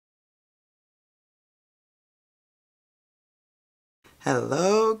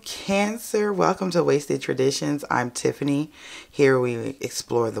Hello, Cancer. Welcome to Wasted Traditions. I'm Tiffany. Here we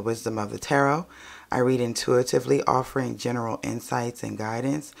explore the wisdom of the tarot. I read intuitively, offering general insights and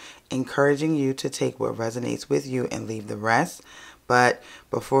guidance, encouraging you to take what resonates with you and leave the rest. But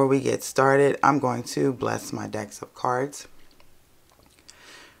before we get started, I'm going to bless my decks of cards.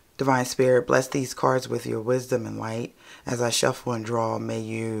 Divine Spirit, bless these cards with your wisdom and light. As I shuffle and draw, may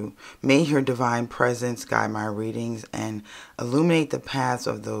your divine presence guide my readings and illuminate the paths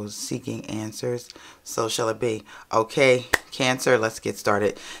of those seeking answers. So shall it be. Okay, Cancer, let's get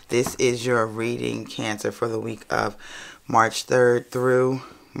started. This is your reading, Cancer, for the week of March 3rd through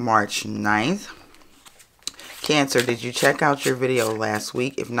March 9th. Cancer, did you check out your video last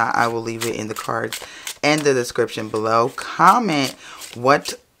week? If not, I will leave it in the cards and the description below. Comment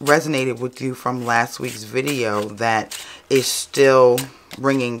what resonated with you from last week's video that is still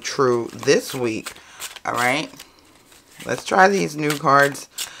ringing true this week. All right, let's try these new cards.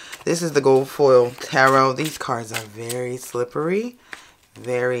 This is the gold foil tarot. These cards are very slippery,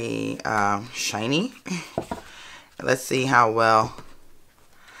 very shiny. Let's see how well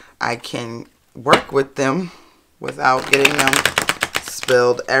I can work with them without getting them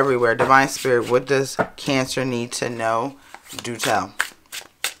spilled everywhere. Divine Spirit, what does Cancer need to know? Do tell.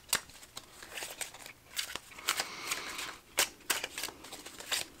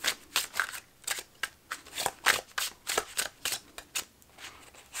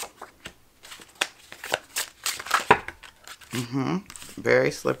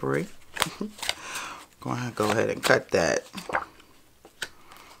 Very slippery. Go ahead and cut that.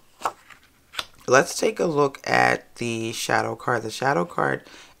 Let's take a look at the shadow card. The shadow card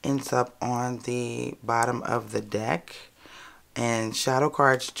ends up on the bottom of the deck. And shadow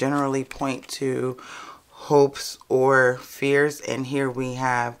cards generally point to hopes or fears. And here we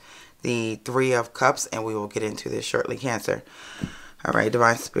have the Three of Cups. And we will get into this shortly, Cancer. All right,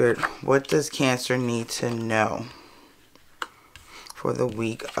 Divine Spirit, what does Cancer need to know for the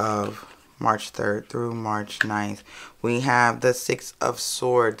week of March 3rd through March 9th? We have the Six of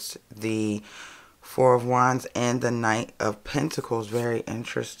Swords, the Four of Wands, and the Knight of Pentacles. Very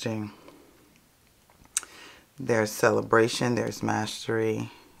interesting. There's celebration, there's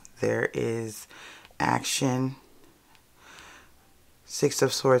mastery, there is action. Six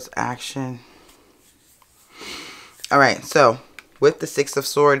of Swords, action. All right, so with the Six of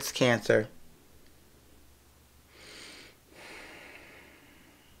Swords, Cancer,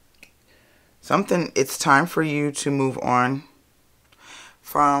 it's time for you to move on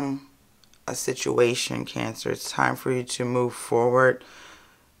from a situation, Cancer. It's time for you to move forward.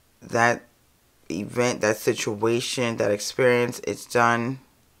 That event, that situation, that experience, it's done.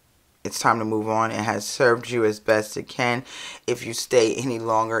 It's time to move on. It has served you as best it can. If you stay any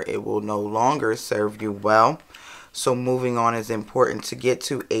longer, it will no longer serve you well. So moving on is important to get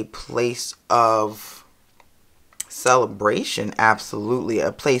to a place of celebration. Absolutely.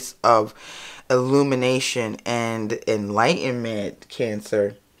 A place of illumination and enlightenment,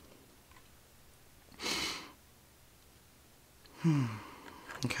 Cancer.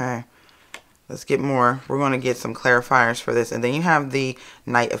 Okay, let's get more. We're going to get some clarifiers for this. And then you have the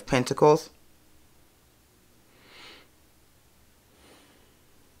Knight of Pentacles.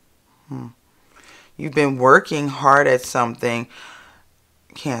 You've been working hard at something,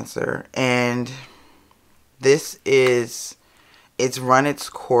 Cancer, and it's run its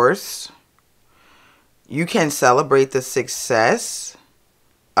course. You can celebrate the success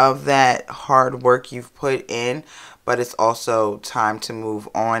of that hard work you've put in, but it's also time to move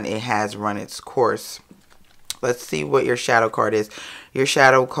on. It has run its course. Let's see what your shadow card is. Your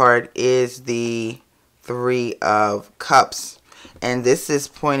shadow card is the Three of Cups, and this is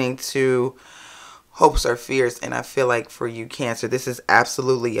pointing to hopes or fears. And I feel like for you, Cancer, this is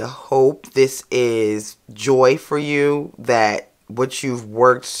absolutely a hope. This is joy for you, that what you've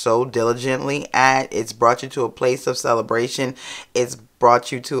worked so diligently at, it's brought you to a place of celebration. It's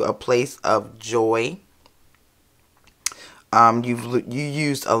brought you to a place of joy. You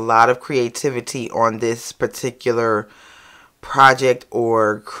used a lot of creativity on this particular project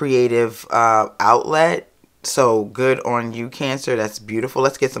or creative outlet. So good on you, Cancer. That's beautiful.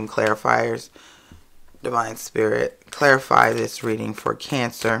 Let's get some clarifiers. Divine Spirit, clarify this reading for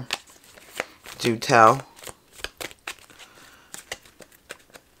Cancer. Do tell.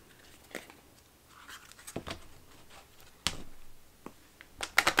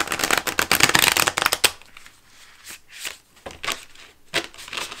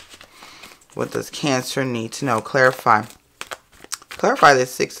 What does Cancer need to know? Clarify. Clarify this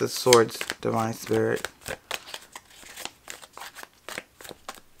Six of Swords, Divine Spirit.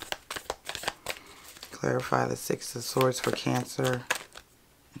 Clarify the Six of Swords for Cancer.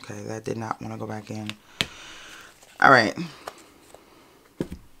 Okay, that did not want to go back in. All right.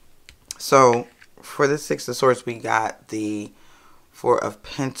 So, for the Six of Swords, we got the Four of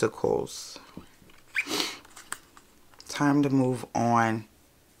Pentacles. Time to move on,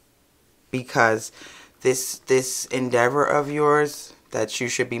 because this endeavor of yours that you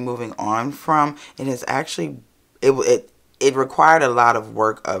should be moving on from, it has actually, it required a lot of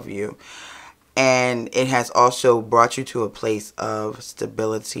work of you. And it has also brought you to a place of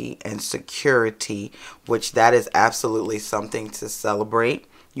stability and security, which that is absolutely something to celebrate.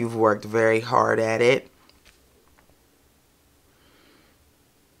 You've worked very hard at it.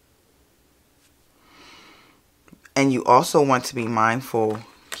 And you also want to be mindful,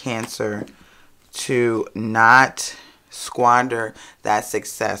 Cancer, to not squander that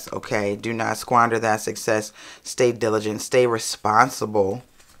success, okay? Do not squander that success. Stay diligent. Stay responsible.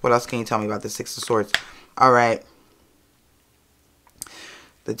 What else can you tell me about the Six of Swords? All right.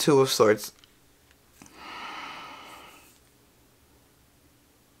 The Two of Swords.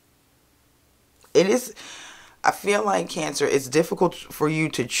 It is, I feel like, Cancer, it's difficult for you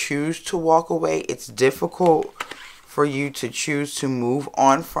to choose to walk away. It's difficult for you to choose to move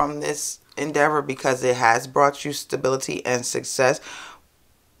on from this endeavor because it has brought you stability and success.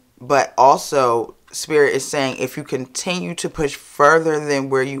 But also, Spirit is saying if you continue to push further than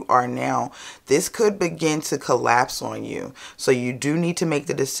where you are now, this could begin to collapse on you. So you do need to make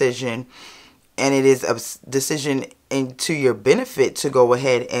the decision, and it is a decision into your benefit to go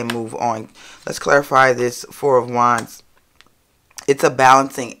ahead and move on. Let's clarify this Four of Wands. It's a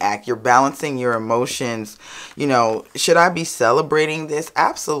balancing act. You're balancing your emotions. You know, should I be celebrating this?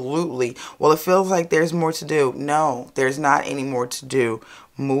 Absolutely. Well, it feels like there's more to do. No, there's not any more to do.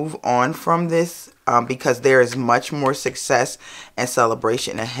 Move on from this because there is much more success and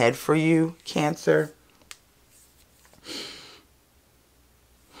celebration ahead for you, Cancer.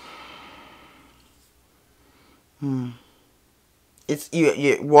 It's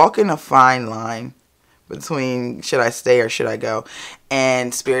you're walking a fine line between should I stay or should I go,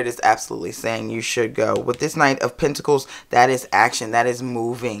 and Spirit is absolutely saying you should go. With this Knight of Pentacles, that is action, that is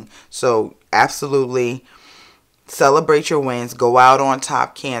moving. So absolutely celebrate your wins, go out on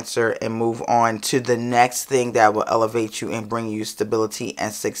top, Cancer, and move on to the next thing that will elevate you and bring you stability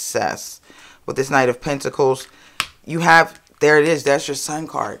and success. With this Knight of Pentacles, you have, there it is, that's your Sun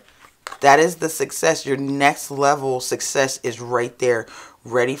card. That is the success. Your next level success is right there,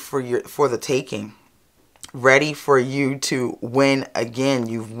 ready for the taking. Ready for you to win again.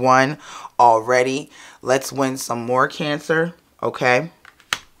 You've won already. Let's win some more, Cancer. Okay?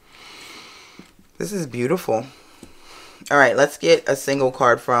 This is beautiful. All right, let's get a single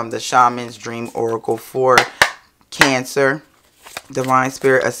card from the Shaman's Dream Oracle for Cancer. Divine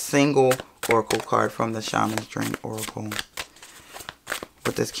Spirit, a single oracle card from the Shaman's Dream Oracle.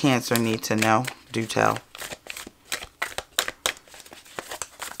 What does Cancer need to know? Do tell.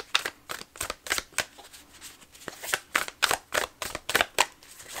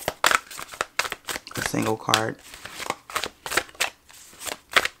 A single card.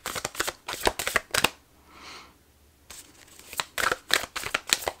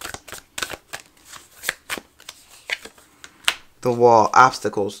 The Wall,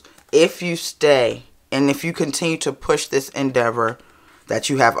 obstacles. If you stay and if you continue to push this endeavor that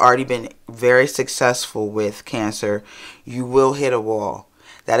you have already been very successful with, Cancer, you will hit a wall.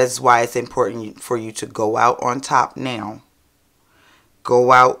 That is why it's important for you to go out on top now.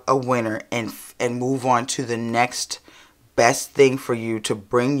 Go out a winner and move on to the next best thing for you to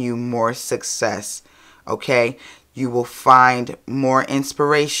bring you more success. Okay? You will find more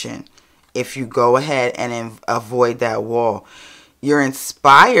inspiration if you go ahead and avoid that wall. You're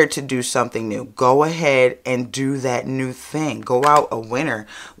inspired to do something new. Go ahead and do that new thing. Go out a winner.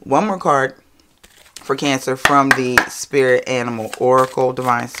 One more card for Cancer from the Spirit Animal Oracle,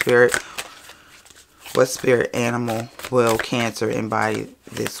 Divine Spirit. What spirit animal will Cancer embody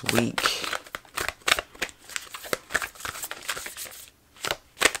this week?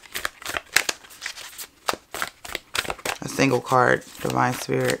 A single card, Divine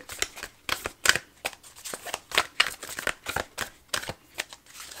Spirit.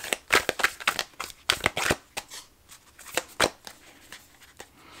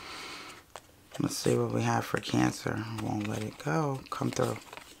 Let's see what we have for Cancer. Won't let it go. Come through.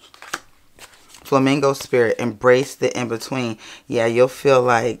 Flamingo Spirit, embrace the in-between. Yeah, you'll feel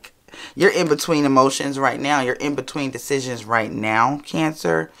like you're in between emotions right now. You're in between decisions right now,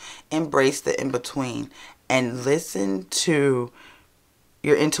 Cancer. Embrace the in-between and listen to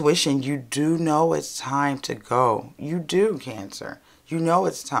your intuition. You do know it's time to go. You do, Cancer. You know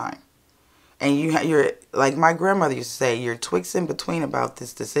it's time. And you're, like my grandmother used to say, you're twixt in between about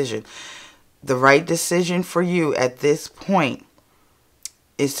this decision. The right decision for you at this point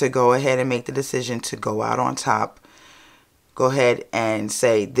is to go ahead and make the decision to go out on top. Go ahead and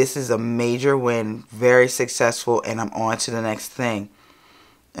say, this is a major win, very successful, and I'm on to the next thing.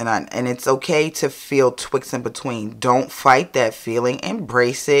 And it's okay to feel twixt in between. Don't fight that feeling.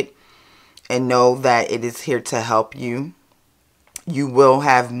 Embrace it and know that it is here to help you. You will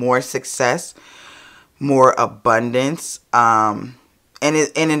have more success, more abundance, and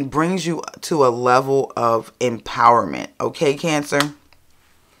it brings you to a level of empowerment. Okay, Cancer?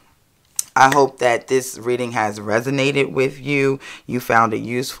 I hope that this reading has resonated with you. You found it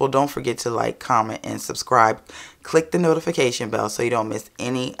useful. Don't forget to like, comment, and subscribe. Click the notification bell so you don't miss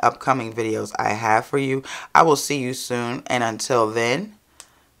any upcoming videos I have for you. I will see you soon. And until then,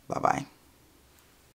 bye-bye.